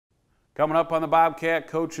Coming up on the Bobcat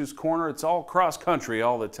Coach's Corner, it's all cross country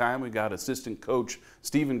all the time. We got assistant coach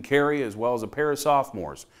Stephen Cary as well as a pair of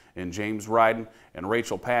sophomores in James Ryden and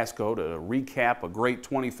Rachel Pasko to recap a great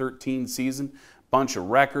 2013 season. Bunch of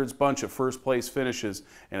records, bunch of first place finishes,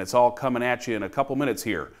 and it's all coming at you in a couple minutes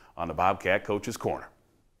here on the Bobcat Coach's Corner.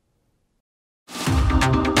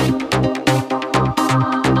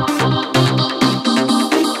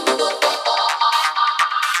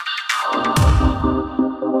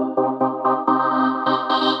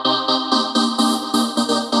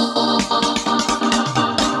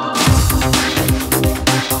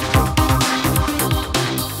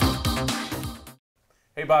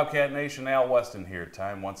 Hey Bobcat Nation, Al Weston here.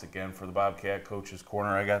 Time once again for the Bobcat Coach's Corner.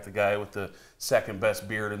 I got the guy with the second best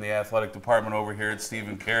beard in the athletic department over here. It's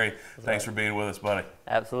Stephen Cary. Thanks for being with us, buddy.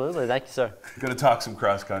 Absolutely. Thank you, sir. Going to talk some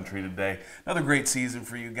cross country today. Another great season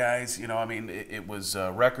for you guys. You know, I mean, it was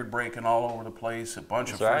record breaking all over the place. A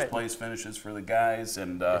bunch of first place finishes for the guys.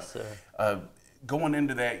 And yes, sir. Going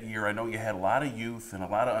into that year, I know you had a lot of youth and a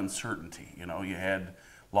lot of uncertainty. You know, you had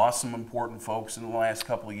lost some important folks in the last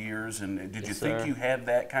couple of years, and did you think you had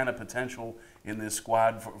that kind of potential in this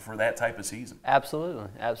squad for that type of season? Absolutely,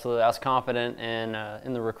 absolutely. I was confident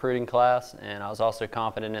in the recruiting class, and I was also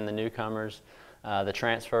confident in the newcomers, the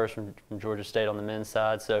transfers from Georgia State on the men's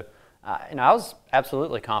side. So, I was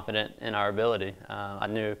absolutely confident in our ability. I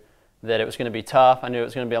knew that it was going to be tough. I knew it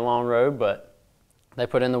was going to be a long road, but they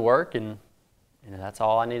put in the work, and that's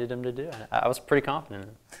all I needed them to do. I was pretty confident in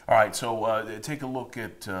it. All right, so take a look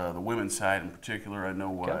at the women's side in particular. I know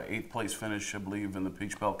 8th place finish, I believe, in the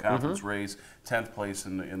Peach Belt Conference race, 10th place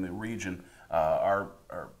in the region. Our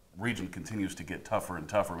region continues to get tougher and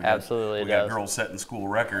tougher. We got girls setting school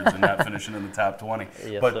records and not finishing in the top 20.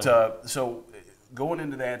 Yes, but so going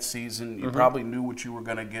into that season, you probably knew what you were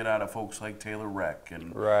going to get out of folks like Taylor Reck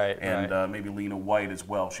and maybe Lena White as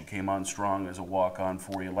well. She came on strong as a walk-on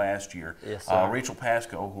for you last year. Yes, sir. Rachel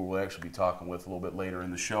Pasko, who we'll actually be talking with a little bit later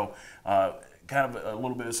in the show, kind of a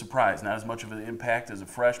little bit of surprise. Not as much of an impact as a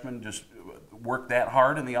freshman. Just worked that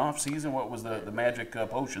hard in the off season. What was the magic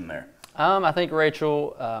potion there? I think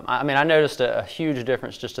Rachel, I mean, I noticed a huge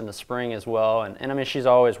difference just in the spring as well. And I mean, she's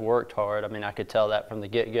always worked hard. I mean, I could tell that from the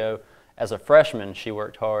get-go. As a freshman, she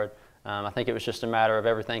worked hard. I think it was just a matter of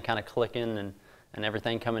everything kind of clicking and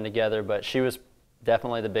everything coming together. But she was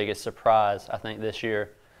definitely the biggest surprise, I think, this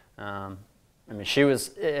year. I mean, she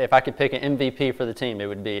was, if I could pick an MVP for the team, it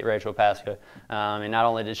would be Rachel Pasko. I mean, not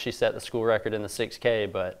only did she set the school record in the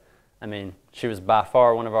 6K, but, I mean, she was by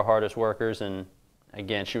far one of our hardest workers. And,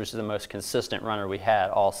 again, she was the most consistent runner we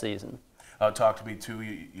had all season. Talk to me, too.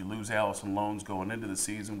 You lose Allison Loans going into the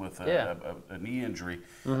season with a knee injury.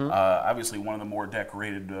 Obviously, one of the more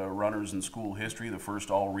decorated runners in school history, the first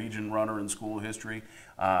all-region runner in school history.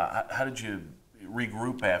 How did you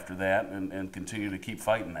regroup after that and continue to keep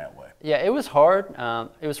fighting that way? Yeah, it was hard.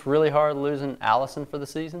 It was really hard losing Allison for the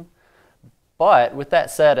season. But with that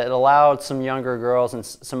said, it allowed some younger girls and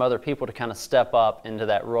some other people to kind of step up into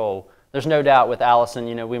that role. There's no doubt with Allison,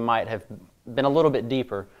 you know, we might have been a little bit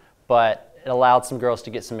deeper, but it allowed some girls to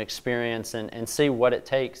get some experience and see what it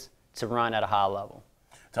takes to run at a high level.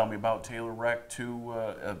 Tell me about Taylor Reck, too.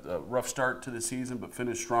 A rough start to the season, but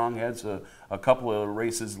finished strong. Had a couple of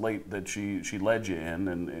races late that she led you in,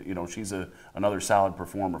 and you know she's another solid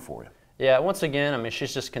performer for you. Yeah, once again, I mean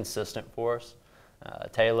she's just consistent for us.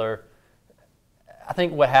 Taylor, I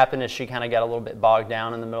think what happened is she kind of got a little bit bogged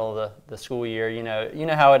down in the middle of the school year. You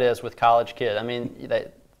know how it is with college kids. I mean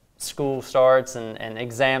school starts and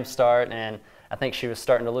exams start, and I think she was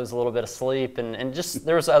starting to lose a little bit of sleep, and just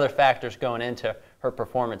there was other factors going into her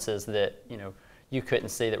performances that you couldn't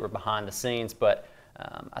see that were behind the scenes. But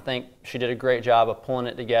I think she did a great job of pulling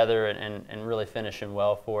it together and really finishing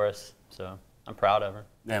well for us. So I'm proud of her.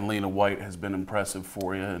 And Lena White has been impressive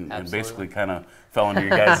for you and basically kind of fell into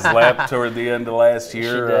your guys' lap toward the end of last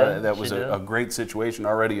year. That was a great situation.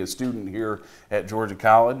 Already a student here at Georgia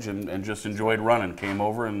College and just enjoyed running. Came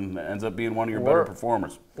over and ends up being one of your better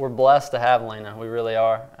performers. We're blessed to have Lena. We really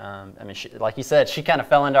are. I mean, like you said, she kind of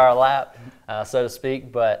fell into our lap, so to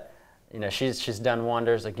speak. But she's done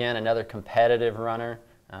wonders. Again, another competitive runner.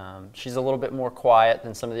 She's a little bit more quiet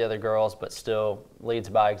than some of the other girls, but still leads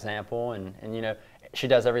by example. And she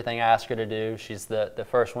does everything I ask her to do. She's the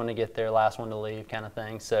first one to get there, last one to leave kind of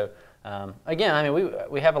thing. So, again, I mean,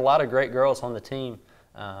 we have a lot of great girls on the team.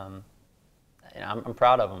 I'm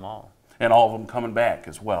proud of them all. and all of them coming back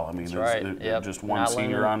as well. I mean, That's just one not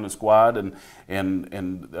senior limited. on the squad, and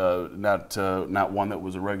not one that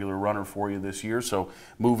was a regular runner for you this year. So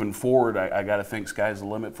moving forward, I got to think sky's the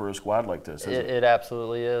limit for a squad like this. It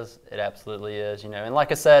absolutely is. It absolutely is. You know, and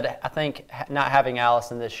like I said, I think not having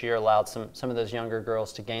Allison this year allowed some of those younger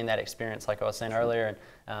girls to gain that experience, like I was saying earlier,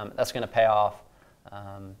 and that's going to pay off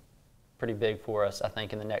pretty big for us, I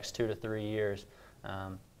think, in the next 2 to 3 years.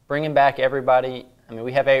 Bringing back everybody. I mean,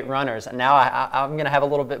 we have 8 runners, and now I'm going to have a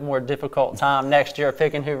little bit more difficult time next year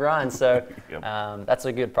picking who runs. So Yep. That's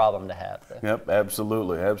a good problem to have. So. Yep,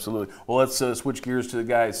 absolutely, absolutely. Well, let's switch gears to the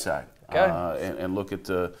guys' side and look at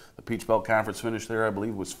the Peach Belt Conference finish there. I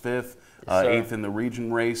believe was 5th, Yes, 8th in the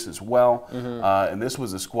region race as well. And this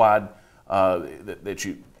was a squad that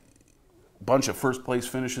you bunch of first place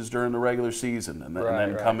finishes during the regular season, and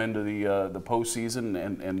then come into the postseason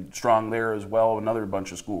and strong there as well. Another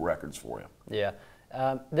bunch of school records for you. Yeah,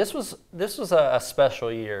 this was a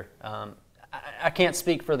special year. I can't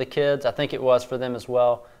speak for the kids. I think it was for them as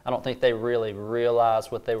well. I don't think they really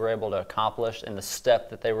realized what they were able to accomplish and the step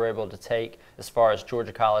that they were able to take as far as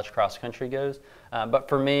Georgia College cross country goes. But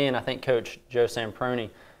for me, and I think Coach Joe Samproni,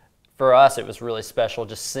 for us it was really special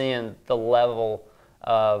just seeing the level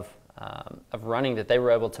of running that they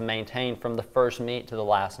were able to maintain from the first meet to the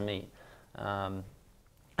last meet. And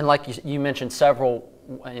like you mentioned, several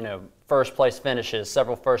first place finishes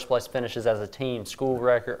as a team, school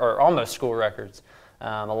record or almost school records,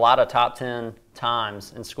 a lot of top 10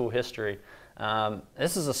 times in school history.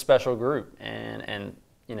 This is a special group, and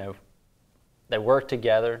they work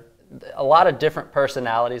together. A lot of different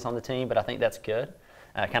personalities on the team, but I think that's good.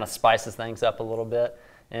 Kind of spices things up a little bit.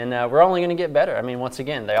 And we're only going to get better. I mean, once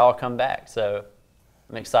again, they all come back. So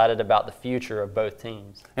I'm excited about the future of both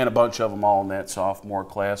teams. And a bunch of them all in that sophomore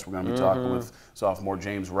class. We're going to be talking with sophomore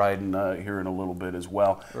James Ryden here in a little bit as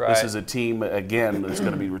well. Right. This is a team, again, that's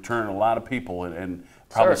going to be returning a lot of people and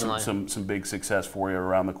probably some big success for you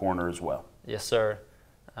around the corner as well. Yes, sir.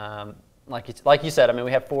 Like you said, I mean,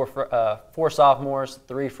 we have four sophomores,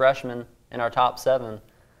 3 freshmen in our top 7.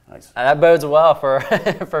 Nice. That bodes well for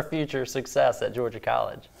for future success at Georgia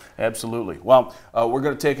College. Absolutely. Well, we're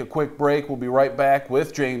going to take a quick break. We'll be right back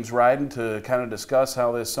with James Ryden to kind of discuss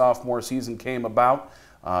how this sophomore season came about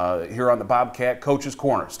here on the Bobcat Coach's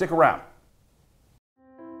Corner. Stick around.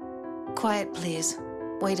 Quiet, please.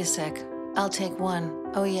 Wait a sec. I'll take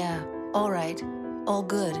one. Oh, yeah. All right. All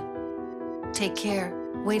good. Take care.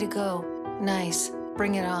 Way to go. Nice.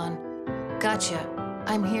 Bring it on. Gotcha.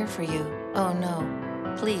 I'm here for you. Oh, no.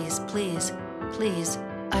 Please, please, please.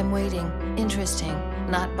 I'm waiting. Interesting.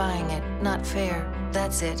 Not buying it. Not fair.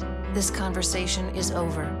 That's it. This conversation is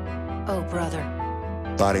over. Oh, brother.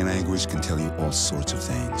 Body language can tell you all sorts of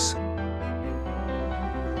things.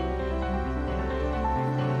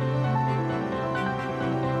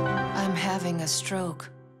 I'm having a stroke.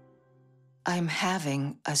 I'm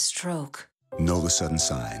having a stroke. Know the sudden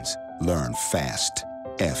signs. Learn fast.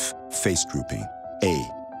 F, face drooping. A,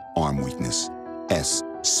 arm weakness. S,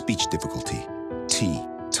 speech difficulty. T,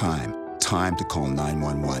 time. Time to call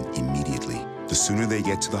 911 immediately. The sooner they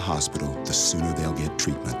get to the hospital, the sooner they'll get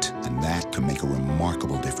treatment, and that can make a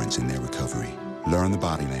remarkable difference in their recovery. Learn the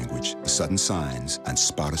body language, the sudden signs, and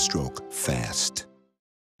spot a stroke fast.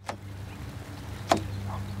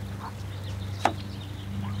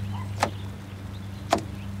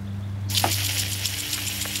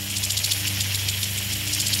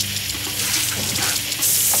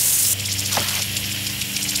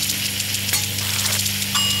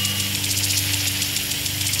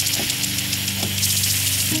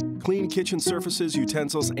 Clean kitchen surfaces,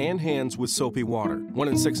 utensils, and hands with soapy water. 1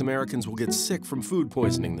 in 6 Americans will get sick from food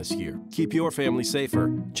poisoning this year. Keep your family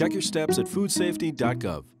safer. Check your steps at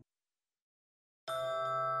foodsafety.gov.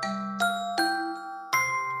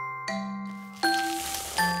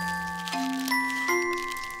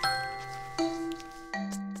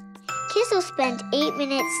 Kids will spend 8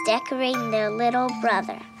 minutes decorating their little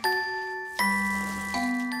brother.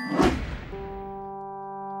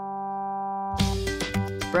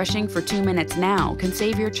 Brushing for 2 minutes now can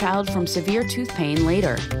save your child from severe tooth pain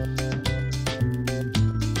later.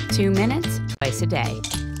 2 minutes, twice a day.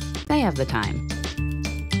 They have the time.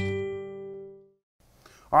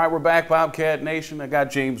 All right, we're back, Bobcat Nation. I got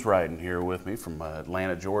James Ryden here with me from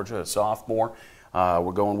Atlanta, Georgia, a sophomore.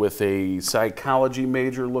 We're going with a psychology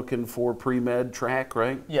major looking for pre-med track,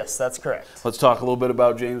 right? Yes, that's correct. Let's talk a little bit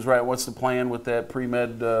about James Ryden. What's the plan with that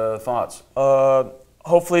pre-med thoughts?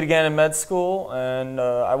 Hopefully to get in med school, and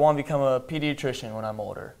I want to become a pediatrician when I'm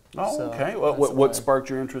older. Oh, So okay. What sparked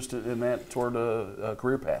your interest in that toward a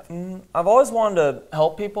career path? I've always wanted to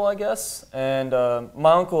help people, I guess, and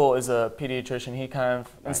my uncle is a pediatrician. He kind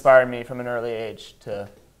of inspired me from an early age to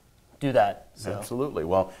do that. So. Absolutely.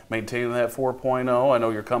 Well, maintaining that 4.0. I know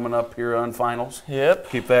you're coming up here on finals. Yep.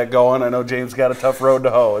 Keep that going. I know James got a tough road to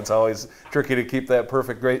hoe. It's always tricky to keep that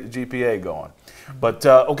perfect great GPA going. But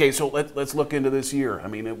okay, so let's look into this year. I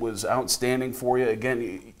mean, it was outstanding for you.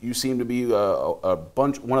 Again, you seem to be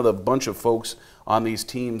one of the bunch of folks on these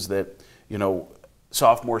teams that, you know,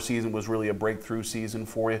 sophomore season was really a breakthrough season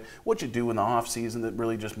for you. What'd you do in the off season that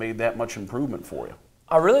really just made that much improvement for you?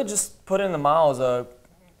 I really just put in the miles.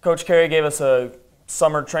 Coach Cary gave us a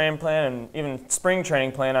summer training plan and even spring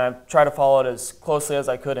training plan. I tried to follow it as closely as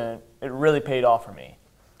I could, and it really paid off for me.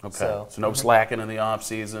 Okay, so no slacking in the off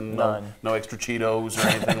season, none. No extra Cheetos or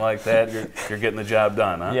anything like that. You're getting the job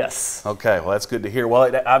done, huh? Yes. Okay, well that's good to hear.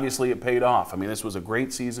 Well, obviously it paid off. I mean, this was a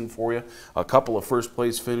great season for you. A couple of first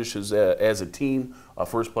place finishes as a team. A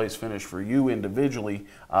first place finish for you individually.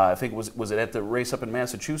 I think was it at the race up in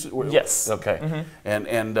Massachusetts? Yes. Okay,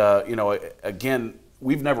 and you know, again,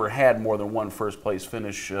 we've never had more than one first place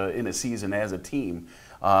finish in a season as a team.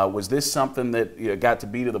 Was this something that you got to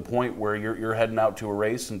be to the point where you're heading out to a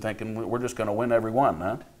race and thinking we're just going to win every one,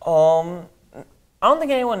 huh? I don't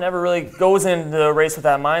think anyone ever really goes into the race with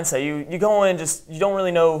that mindset. You go in you don't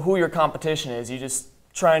really know who your competition is. You just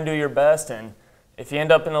try and do your best, and if you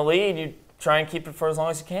end up in the lead, you try and keep it for as long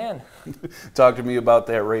as you can. Talk to me about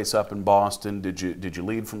that race up in Boston. Did you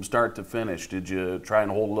lead from start to finish? Did you try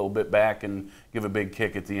and hold a little bit back and give a big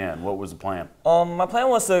kick at the end? What was the plan? My plan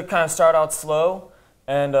was to kind of start out slow.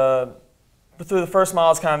 And through the first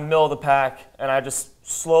mile, it's kind of middle of the pack, and I just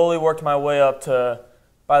slowly worked my way up to,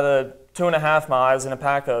 by the 2.5 mile, I was in a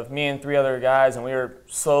pack of me and 3 other guys, and we were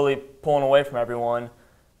slowly pulling away from everyone.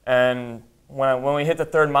 And when we hit the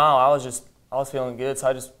 3rd mile, I was feeling good, so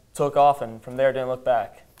I just took off, and from there didn't look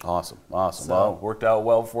back. Awesome, awesome. So, well, worked out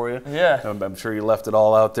well for you. Yeah. I'm sure you left it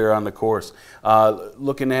all out there on the course.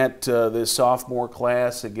 Looking at this sophomore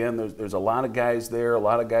class, again, there's a lot of guys there, a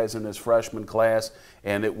lot of guys in this freshman class,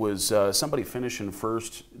 and it was somebody finishing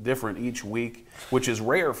first, different each week, which is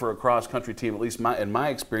rare for a cross-country team, at least in my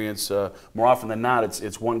experience. More often than not,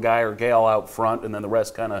 it's one guy or gal out front, and then the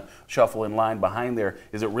rest kind of shuffle in line behind there.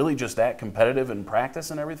 Is it really just that competitive in practice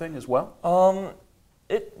and everything as well?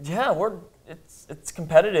 It's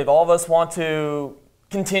competitive. All of us want to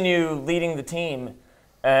continue leading the team,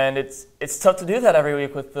 and it's tough to do that every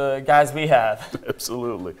week with the guys we have.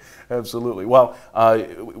 Absolutely, absolutely. Well,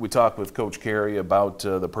 we talked with Coach Cary about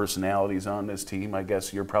the personalities on this team. I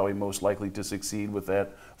guess you're probably most likely to succeed with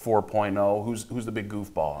that 4.0. Who's the big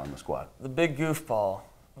goofball on the squad? The big goofball.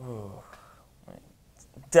 Ooh.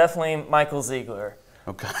 Definitely Michael Ziegler.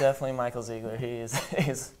 Okay. Definitely Michael Ziegler.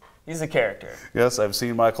 He's a character. Yes, I've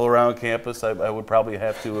seen Michael around campus. I would probably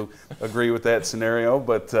have to agree with that scenario,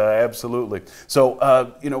 but absolutely.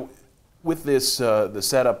 So, you know, with this, the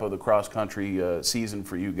setup of the cross-country season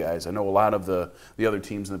for you guys, I know a lot of the other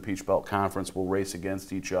teams in the Peach Belt Conference will race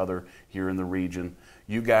against each other here in the region.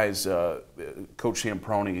 You guys, Coach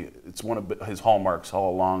Samproni, it's one of his hallmarks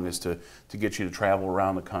all along is to get you to travel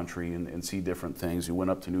around the country and see different things. You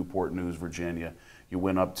went up to Newport News, Virginia. You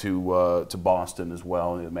went up to Boston as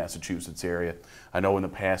well, in the Massachusetts area. I know in the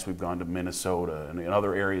past we've gone to Minnesota and in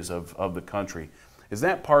other areas of the country. Is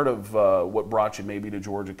that part of what brought you maybe to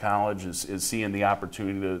Georgia College, is seeing the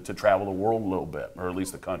opportunity to travel the world a little bit, or at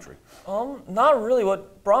least the country? Not really.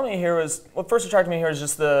 What brought me here what first attracted me here is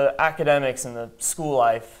just the academics and the school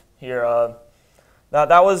life here.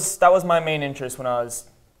 That was my main interest when I was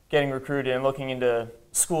getting recruited and looking into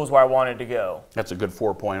schools where I wanted to go. That's a good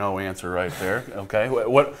 4.0 answer right there. Okay.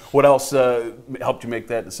 What else helped you make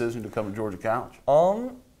that decision to come to Georgia College?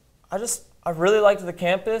 I really liked the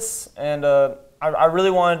campus, and I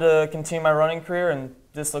really wanted to continue my running career, and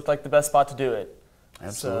this looked like the best spot to do it.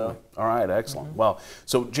 Absolutely. All right, excellent. Well,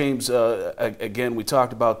 so James, again, we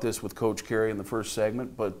talked about this with Coach Cary in the first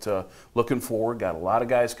segment, but looking forward, got a lot of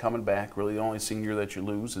guys coming back. Really, the only senior that you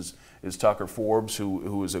lose is Tucker Forbes,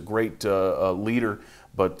 who is a great leader,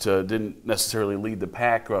 but didn't necessarily lead the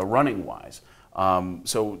pack running-wise.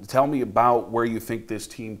 So tell me about where you think this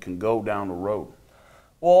team can go down the road.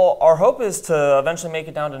 Well, our hope is to eventually make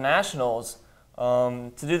it down to nationals.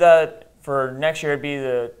 To do that, for next year, it'd be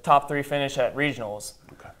the top 3 finish at regionals.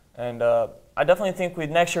 Okay. And I definitely think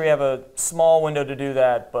next year we have a small window to do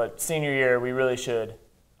that, but senior year we really should.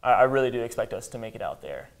 I really do expect us to make it out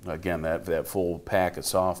there. Again, that full pack of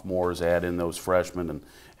sophomores, add in those freshmen,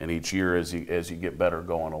 and each year as you get better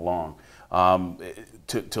going along.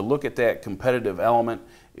 To look at that competitive element,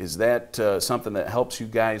 is that something that helps you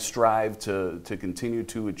guys strive to continue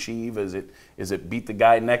to achieve? Is it beat the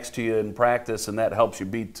guy next to you in practice, and that helps you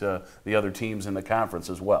beat the other teams in the conference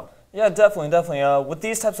as well? Yeah, definitely. With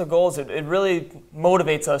these types of goals, it really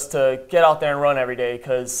motivates us to get out there and run every day,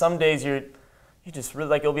 because some days you just really,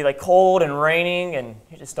 like, it'll be like cold and raining and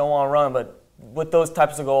you just don't want to run. But with those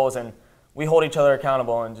types of goals, and we hold each other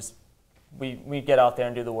accountable, and just we get out there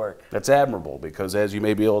and do the work. That's admirable, because as you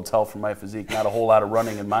may be able to tell from my physique, not a whole lot of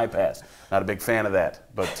running in my past. Not a big fan of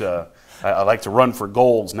that. But I like to run for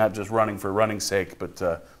goals, not just running for running's sake. But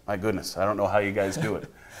my goodness, I don't know how you guys do it.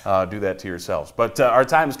 Do that to yourselves. But our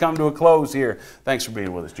time has come to a close here. Thanks for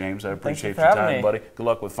being with us, James. I appreciate your time, buddy. Good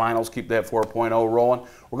luck with finals. Keep that 4.0 rolling.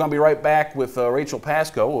 We're going to be right back with Rachel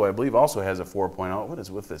Pasko, who I believe also has a 4.0. What is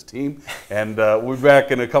with this team? And we'll be back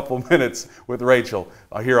in a couple of minutes with Rachel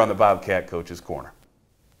here on the Bobcat Coach's Corner.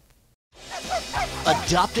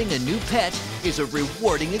 Adopting a new pet is a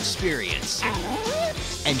rewarding experience.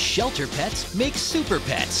 And shelter pets make super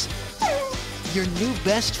pets. Your new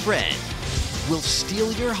best friend will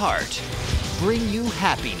steal your heart, bring you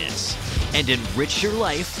happiness, and enrich your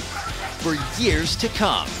life for years to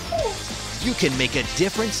come. You can make a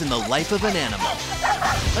difference in the life of an animal.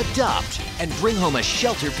 Adopt and bring home a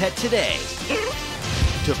shelter pet today.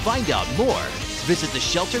 To find out more, visit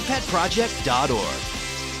theshelterpetproject.org.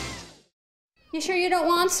 You sure you don't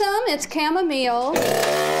want some? It's chamomile.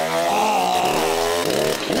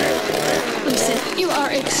 Listen, you are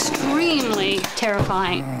extremely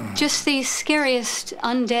terrifying. Just the scariest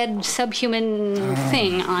undead subhuman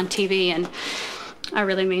thing on TV, and I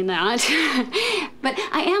really mean that. But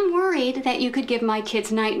I am worried that you could give my kids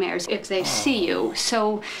nightmares if they see you,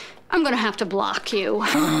 so I'm gonna have to block you.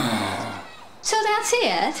 So that's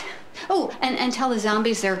it. Oh, and tell the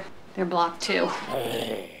zombies they're blocked too.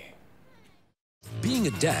 Being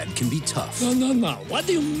a dad can be tough. No. What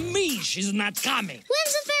do you mean she's not coming?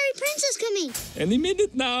 When's the fairy princess coming? Any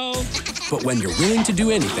minute now. But when you're willing to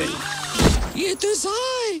do anything... It is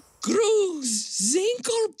I, Cruz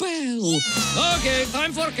Zinkelpel. Okay,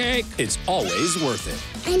 time for cake. It's always worth it.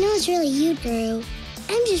 I know it's really you, Drew.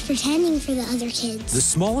 I'm just pretending for the other kids. The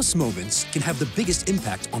smallest moments can have the biggest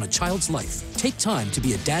impact on a child's life. Take time to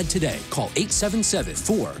be a dad today. Call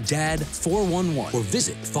 877-4DAD-411 or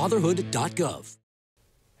visit fatherhood.gov.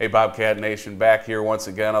 Hey, Bobcat Nation, back here once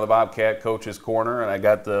again on the Bobcat Coach's Corner, and I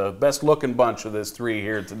got the best-looking bunch of this three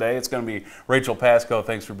here today. It's going to be Rachel Pasko.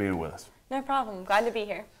 Thanks for being with us. No problem. Glad to be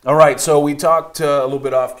here. All right, so we talked a little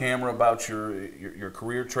bit off camera about your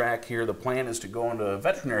career track here. The plan is to go into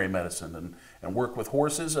veterinary medicine and work with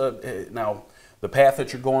horses. Now, the path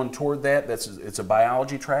that you're going toward it's a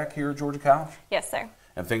biology track here at Georgia College? Yes, sir.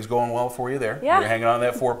 And things going well for you there. Yeah. You're hanging on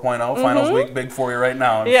that 4.0. Finals week, big for you right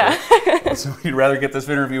now. Yeah. So you'd rather get this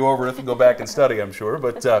interview over with and go back and study, I'm sure.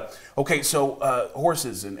 But okay, so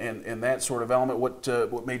horses and that sort of element.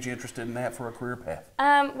 What made you interested in that for a career path?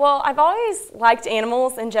 Well, I've always liked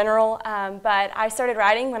animals in general, but I started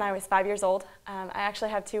riding when I was 5 years old. I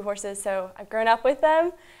actually have 2 horses, so I've grown up with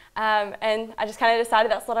them, and I just kind of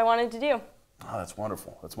decided that's what I wanted to do. Oh, that's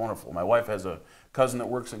wonderful. That's wonderful. My wife has a cousin that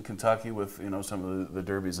works in Kentucky with some of the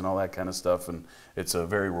derbies and all that kind of stuff, and it's a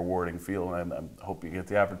very rewarding field, and I hope you get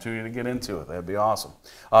the opportunity to get into it. That'd be awesome.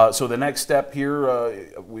 So the next step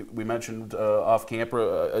here, we mentioned off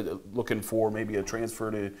camera, looking for maybe a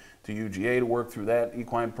transfer to UGA to work through that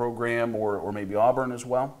equine program, or maybe Auburn as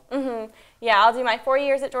well? Mm-hmm. Yeah, I'll do my 4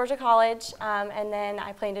 years at Georgia College, and then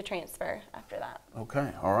I plan to transfer after that.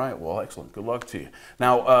 Okay, all right, well, excellent. Good luck to you.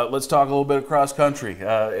 Now, let's talk a little bit of cross country.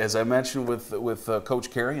 As I mentioned with Coach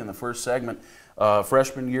Cary in the first segment,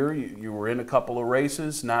 freshman year, you were in a couple of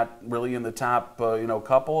races, not really in the top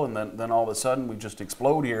couple, and then all of a sudden we just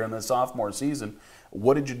explode here in the sophomore season.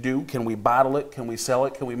 What did you do? Can we bottle it? Can we sell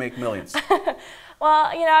it? Can we make millions? Well,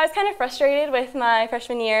 I was kind of frustrated with my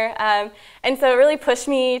freshman year, and so it really pushed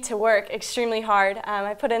me to work extremely hard.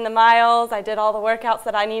 I put in the miles, I did all the workouts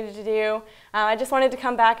that I needed to do. I just wanted to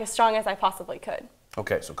come back as strong as I possibly could.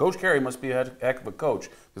 Okay, so Coach Cary must be a heck of a coach,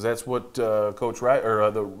 because that's what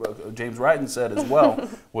James Ryden said as well,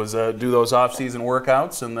 was do those off-season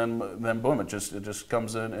workouts, and then boom, it just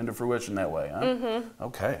comes into fruition that way, huh? Mm-hmm.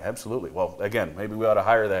 Okay, absolutely. Well, again, maybe we ought to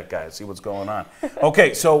hire that guy, see what's going on.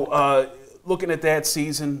 Okay, so looking at that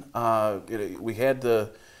season, we had the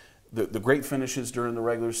great finishes during the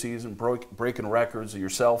regular season, breaking records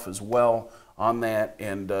yourself as well on that,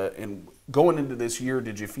 and going into this year,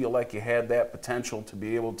 did you feel like you had that potential to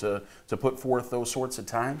be able to put forth those sorts of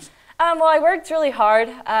times? Well, I worked really hard,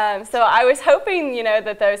 so I was hoping,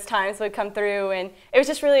 that those times would come through, and it was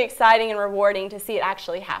just really exciting and rewarding to see it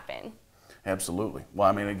actually happen. Absolutely. Well,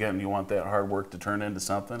 I mean, again, you want that hard work to turn into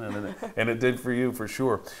something, and it did for you, for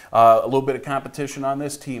sure. A little bit of competition on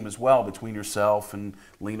this team as well between yourself and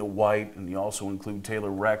Lena White, and you also include Taylor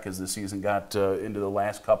Reck as the season got into the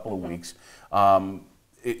last couple of weeks.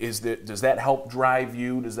 Does that help drive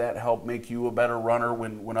you? Does that help make you a better runner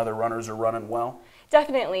when other runners are running well?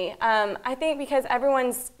 Definitely. I think because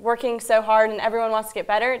everyone's working so hard and everyone wants to get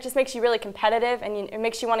better, it just makes you really competitive, and it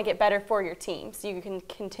makes you want to get better for your team so you can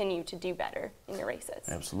continue to do better in your races.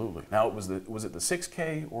 Absolutely. Now, was it the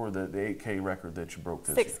 6K or the 8K record that you broke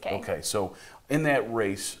this 6K. year? Okay, so in that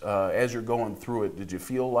race, as you're going through it, did you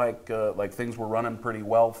feel like things were running pretty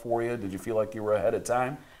well for you? Did you feel like you were ahead of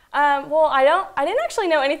time? Well, I didn't actually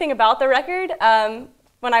know anything about the record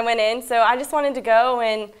when I went in, so I just wanted to go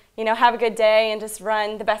and have a good day and just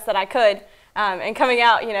run the best that I could. And coming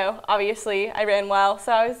out, obviously I ran well,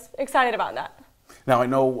 so I was excited about that. Now I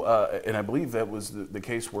know, and I believe that was the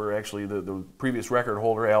case where actually the previous record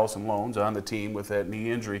holder, Allison Lowndes, on the team with that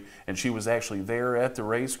knee injury, and she was actually there at the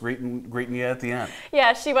race greeting you at the end.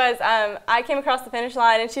 Yeah, she was. I came across the finish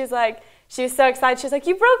line, and she was so excited. She was like,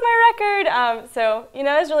 "You broke my record!" So it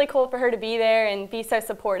was really cool for her to be there and be so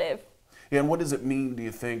supportive. Yeah, and what does it mean, do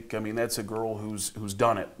you think? I mean, that's a girl who's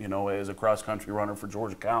done it, as a cross-country runner for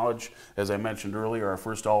Georgia College. As I mentioned earlier, our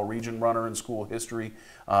first all-region runner in school history.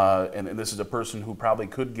 And this is a person who probably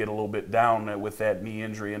could get a little bit down with that knee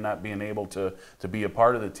injury and not being able to be a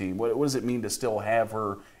part of the team. What does it mean to still have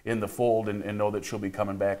her in the fold and know that she'll be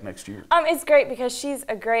coming back next year? It's great because she's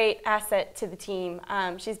a great asset to the team.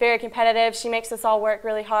 She's very competitive. She makes us all work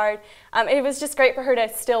really hard. It was just great for her to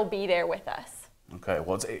still be there with us. Okay,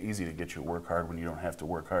 well, it's easy to get you to work hard when you don't have to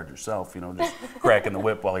work hard yourself, just cracking the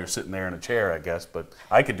whip while you're sitting there in a chair, I guess, but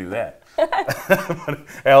I could do that.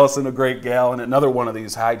 Allison, a great gal, and another one of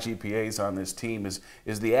these high GPAs on this team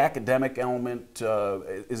is the academic element.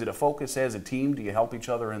 Is it a focus as a team? Do you help each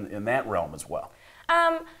other in that realm as well?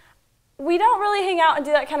 We don't really hang out and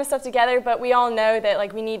do that kind of stuff together, but we all know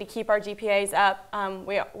that we need to keep our GPAs up.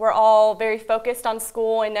 We're all very focused on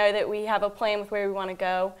school and know that we have a plan with where we want to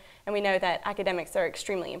go, and we know that academics are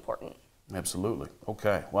extremely important. Absolutely.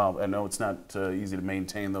 Okay. Well, I know it's not easy to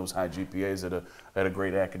maintain those high GPAs at a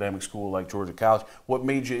great academic school like Georgia College. What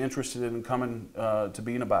made you interested in coming to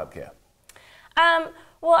being a Bobcat?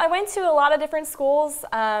 Well, I went to a lot of different schools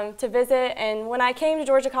to visit, and when I came to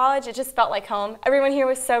Georgia College, it just felt like home. Everyone here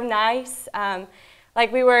was so nice. My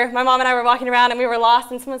mom and I were walking around and we were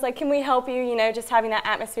lost, and someone's like, "Can we help you?" Just having that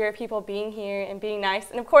atmosphere of people being here and being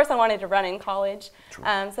nice. And of course, I wanted to run in college, so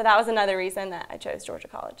that was another reason that I chose Georgia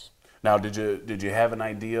College. Now, did you have an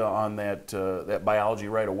idea on that biology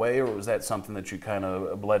right away, or was that something that you kind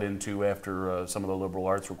of bled into after some of the liberal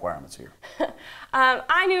arts requirements here?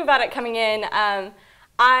 I knew about it coming in.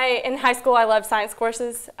 In high school, I loved science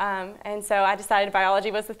courses, and so I decided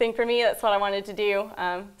biology was the thing for me. That's what I wanted to do.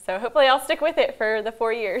 So hopefully I'll stick with it for the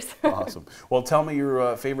 4 years. Awesome. Well, tell me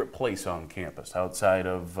your favorite place on campus outside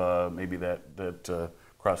of maybe that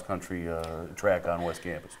cross-country track on West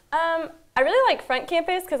Campus. I really like front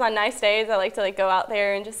campus because on nice days I like to go out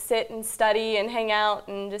there and just sit and study and hang out,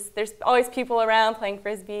 and there's always people around playing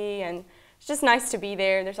Frisbee, and it's just nice to be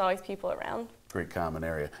there. There's always people around. Great common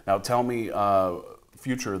area. Now tell me,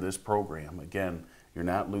 future of this program. Again, you're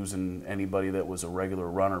not losing anybody that was a regular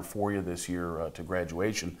runner for you this year to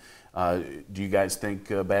graduation. Do you guys think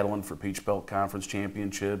battling for Peach Belt Conference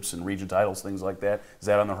championships and region titles, things like that, is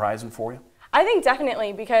that on the horizon for you? I think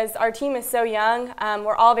definitely, because our team is so young.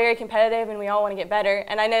 We're all very competitive and we all want to get better.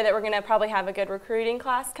 And I know that we're going to probably have a good recruiting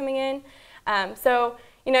class coming in. So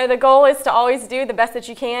the goal is to always do the best that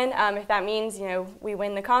you can. If that means, we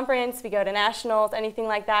win the conference, we go to nationals, anything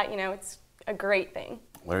like that, it's a great thing.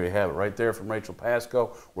 Well, there you have it right there from Rachel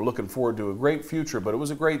Pasko. We're looking forward to a great future, but it was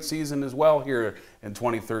a great season as well here in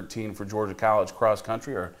 2013 for Georgia College cross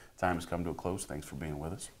country. Our time has come to a close. Thanks for being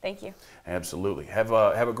with us. Thank you. Absolutely. Have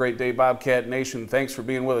a great day, Bobcat Nation. Thanks for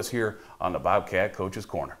being with us here on the Bobcat Coach's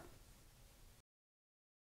Corner.